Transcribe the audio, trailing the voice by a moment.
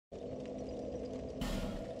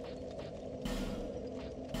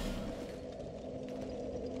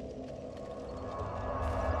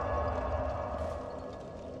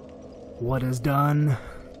What is done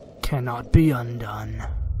cannot be undone.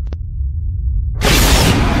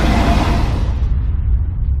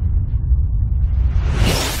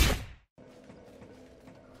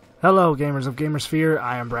 Hello gamers of Gamersphere,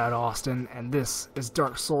 I am Brad Austin, and this is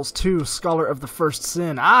Dark Souls 2, Scholar of the First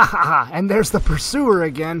Sin. Ah, and there's the Pursuer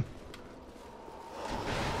again.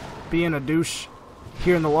 Being a douche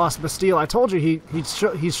here in the Lost Bastille. I told you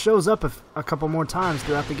he shows up a couple more times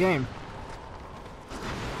throughout the game.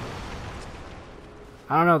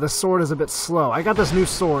 I don't know, this sword is a bit slow. I got this new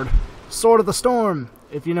sword. Sword of the Storm!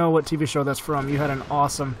 If you know what TV show that's from, you had an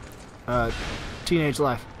awesome teenage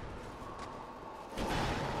life.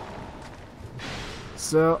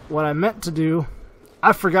 So, what I meant to do,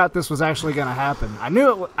 I forgot this was actually going to happen. I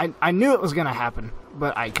knew it was going to happen,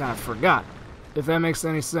 but I kind of forgot. If that makes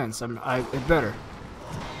any sense, it better.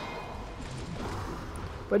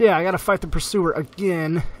 But yeah, I got to fight the Pursuer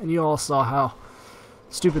again, and you all saw how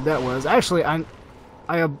stupid that was. Actually, I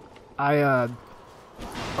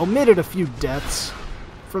omitted a few deaths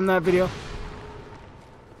from that video.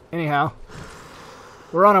 Anyhow,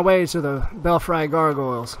 we're on our way to the Belfry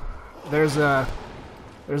Gargoyles. There's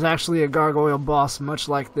actually a gargoyle boss much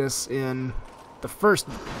like this in the first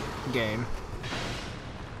game.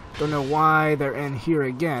 Don't know why they're in here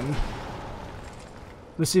again.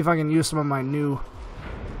 Let's see if I can use some of my new...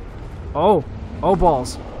 Oh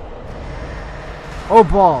balls. Oh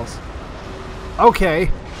balls.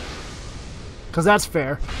 Okay. Because that's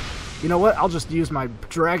fair. You know what? I'll just use my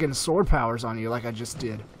dragon sword powers on you like I just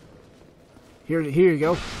did. Here you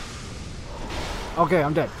go. Okay,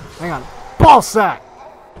 I'm dead. Hang on. Ball sack!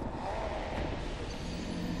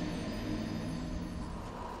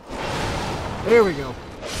 There we go.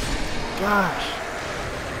 Gosh.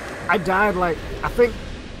 I died like... I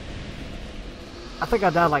think I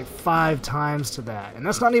died like 5 times to that. And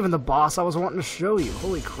that's not even the boss I was wanting to show you.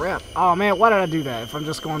 Holy crap. Oh man, why did I do that if I'm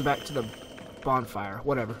just going back to the bonfire?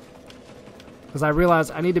 Whatever. Because I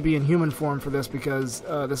realized I need to be in human form for this because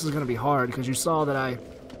this is going to be hard. Because you saw that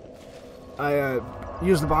I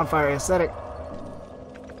used the bonfire aesthetic.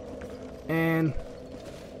 And...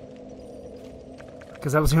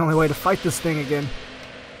 because that was the only way to fight this thing again.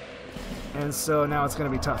 And so now it's going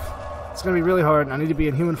to be tough. It's going to be really hard, and I need to be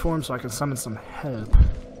in human form so I can summon some help.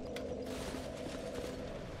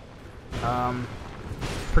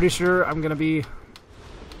 Pretty sure I'm going to be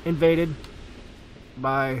invaded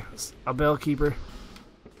by a bellkeeper,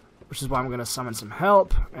 which is why I'm going to summon some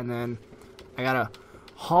help, and then I got to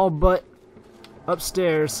haul butt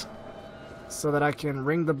upstairs so that I can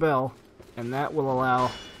ring the bell, and that will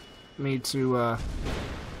allow me to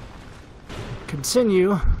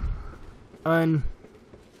continue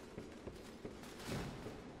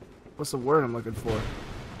what's the word I'm looking for?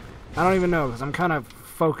 I don't even know because I'm kind of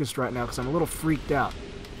focused right now because I'm a little freaked out.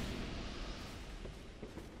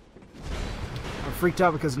 I'm freaked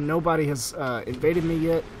out because nobody has invaded me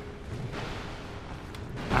yet.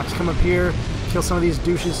 I have to come up here, kill some of these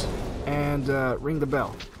douches, and ring the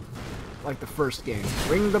bell. Like the first game.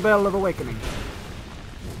 Ring the bell of awakening.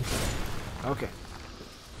 Okay.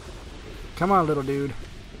 Come on, little dude.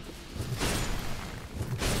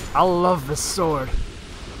 I love this sword.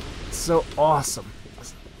 It's so awesome.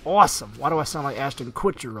 It's awesome. Why do I sound like Ashton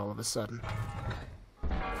Kutcher all of a sudden?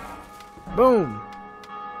 Boom.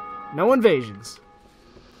 No invasions.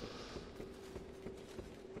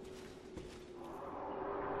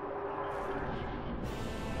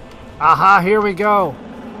 Aha, here we go.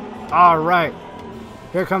 Alright.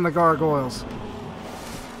 Here come the gargoyles.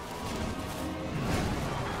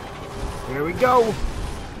 Here we go!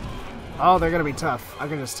 Oh, they're gonna be tough. I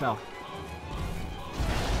can just tell.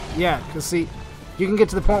 Yeah, because see, you can get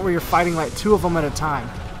to the point where you're fighting like 2 of them at a time.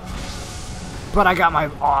 But I got my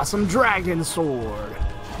awesome dragon sword!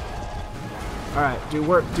 Alright, do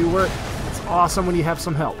work, do work. It's awesome when you have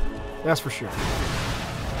some help. That's for sure.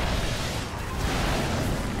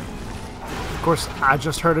 Of course, I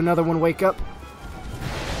just heard another one wake up.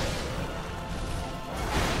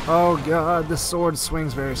 Oh god, this sword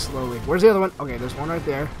swings very slowly. Where's the other one? Okay, there's one right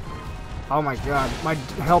there. Oh my god, my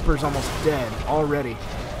helper's almost dead already.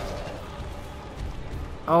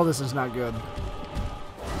 Oh, this is not good.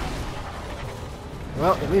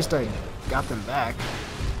 Well, at least I got them back.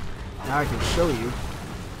 Now I can show you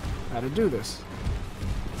how to do this.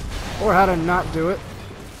 Or how to not do it.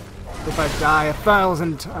 If I die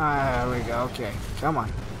 1,000 times. There we go, okay. Come on.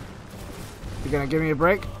 You gonna give me a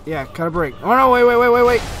break? Yeah, cut a break. Oh no,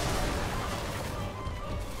 wait.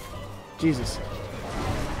 Jesus.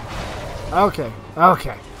 Okay.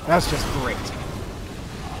 That's just great.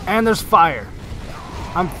 And there's fire.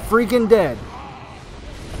 I'm freaking dead.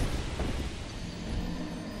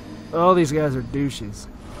 Oh, these guys are douches.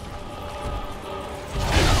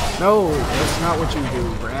 No, that's not what you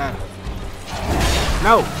do, Brad.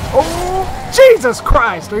 No. Oh, Jesus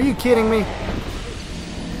Christ! Are you kidding me?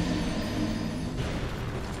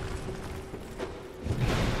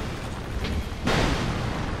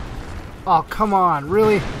 Oh, come on,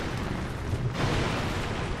 really?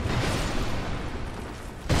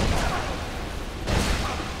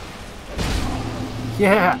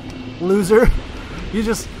 Yeah, loser. You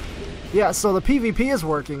just... Yeah, so the PvP is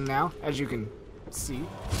working now, as you can see.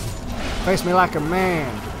 Face me like a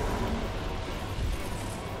man.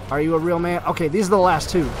 Are you a real man? Okay, these are the last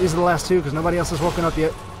two. These are the last two, because nobody else has woken up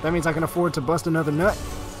yet. That means I can afford to bust another nut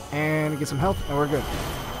and get some health, and we're good.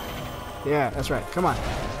 Yeah, that's right. Come on.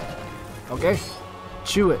 Okay?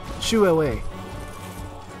 Chew it. Chew away.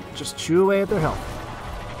 Just chew away at their health.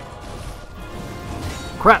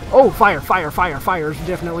 Crap. Oh, fire, fire, fire. Fire is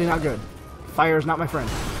definitely not good. Fire is not my friend.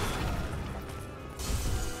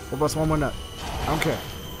 We'll bust one more nut. I don't care.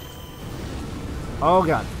 Oh,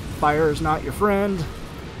 God. Fire is not your friend.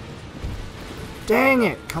 Dang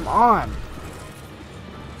it. Come on.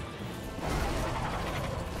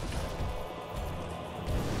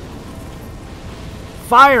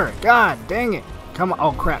 Fire it! God dang it! Come on!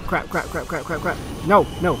 Oh crap! Crap! Crap! Crap! Crap! Crap! Crap! No!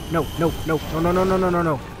 No! No! No! No! No! No! No! No! No! No!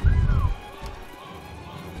 No!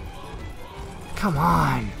 Come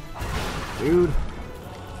on, dude!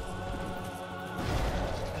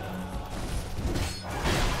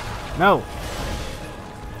 No!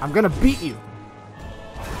 I'm gonna beat you.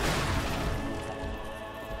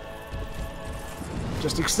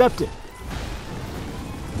 Just accept it.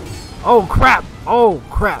 Oh crap! Oh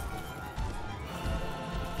crap!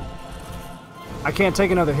 I can't take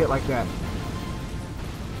another hit like that.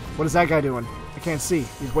 What is that guy doing? I can't see.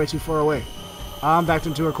 He's way too far away. I'm backed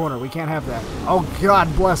into a corner. We can't have that. Oh,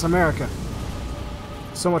 God bless America.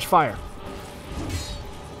 So much fire.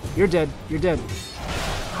 You're dead. You're dead.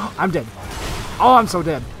 I'm dead. Oh, I'm so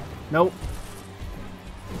dead. Nope.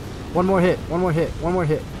 One more hit. One more hit. One more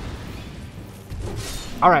hit.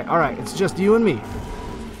 Alright, alright. It's just you and me.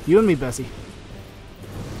 You and me, Bessie.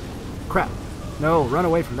 Crap. No, run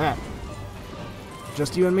away from that.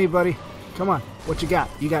 Just you and me, buddy. Come on. What you got?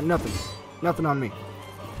 You got nothing. Nothing on me.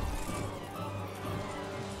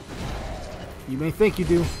 You may think you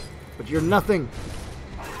do, but you're nothing.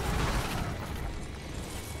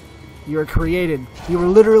 You were created. You were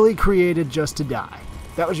literally created just to die.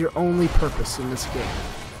 That was your only purpose in this game.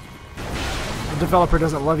 The developer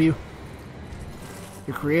doesn't love you.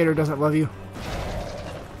 Your creator doesn't love you.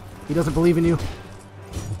 He doesn't believe in you.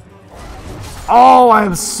 Oh, I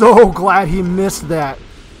am so glad he missed that.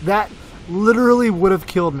 That literally would have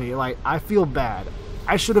killed me. Like, I feel bad.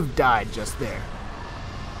 I should have died just there.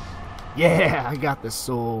 Yeah, I got this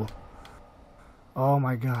soul. Oh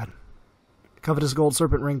my god. Covetous Gold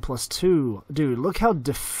Serpent Ring +2. Dude, look how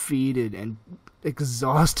defeated and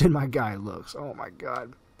exhausted my guy looks. Oh my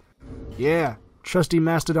god. Yeah, Trusty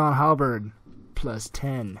Mastodon Halberd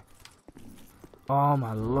 +10. Oh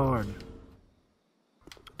my lord.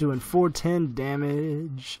 Doing 410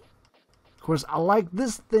 damage. Of course, I like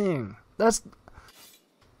this thing.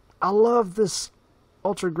 I love this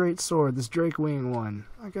Ultra Great Sword, this Drake Wing one.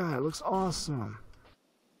 My god, it looks awesome.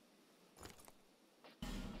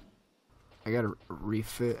 I gotta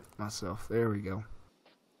refit myself. There we go.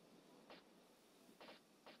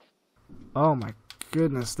 Oh my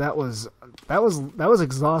goodness, that was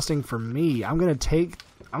exhausting for me. I'm gonna take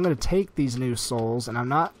these new souls, and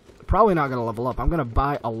I'm probably not gonna level up. I'm gonna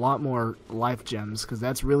buy a lot more life gems, because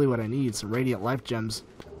that's really what I need, some radiant life gems.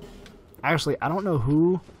 Actually, I don't know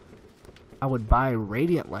who I would buy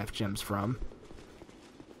radiant life gems from.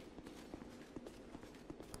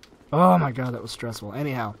 Oh my god, that was stressful.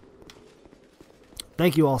 Anyhow,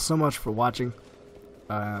 thank you all so much for watching,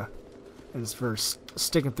 and for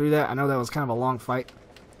sticking through that. I know that was kind of a long fight.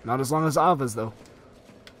 Not as long as Ava's, though.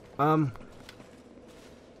 I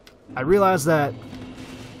realized a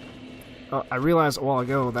while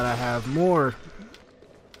ago that I have more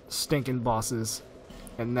stinking bosses,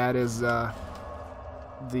 and that is the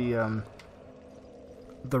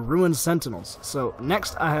Ruined Sentinels. So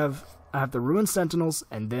next I have the Ruined Sentinels,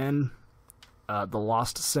 and then the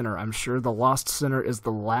Lost Sinner. I'm sure the Lost Sinner is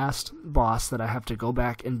the last boss that I have to go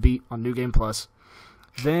back and beat on New Game Plus.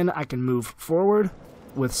 Then I can move forward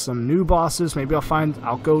with some new bosses. Maybe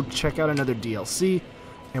I'll go check out another DLC,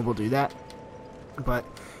 and we'll do that. But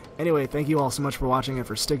anyway, thank you all so much for watching and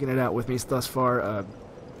for sticking it out with me thus far.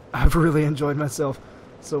 I've really enjoyed myself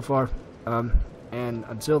so far. And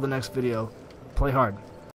until the next video, play hard.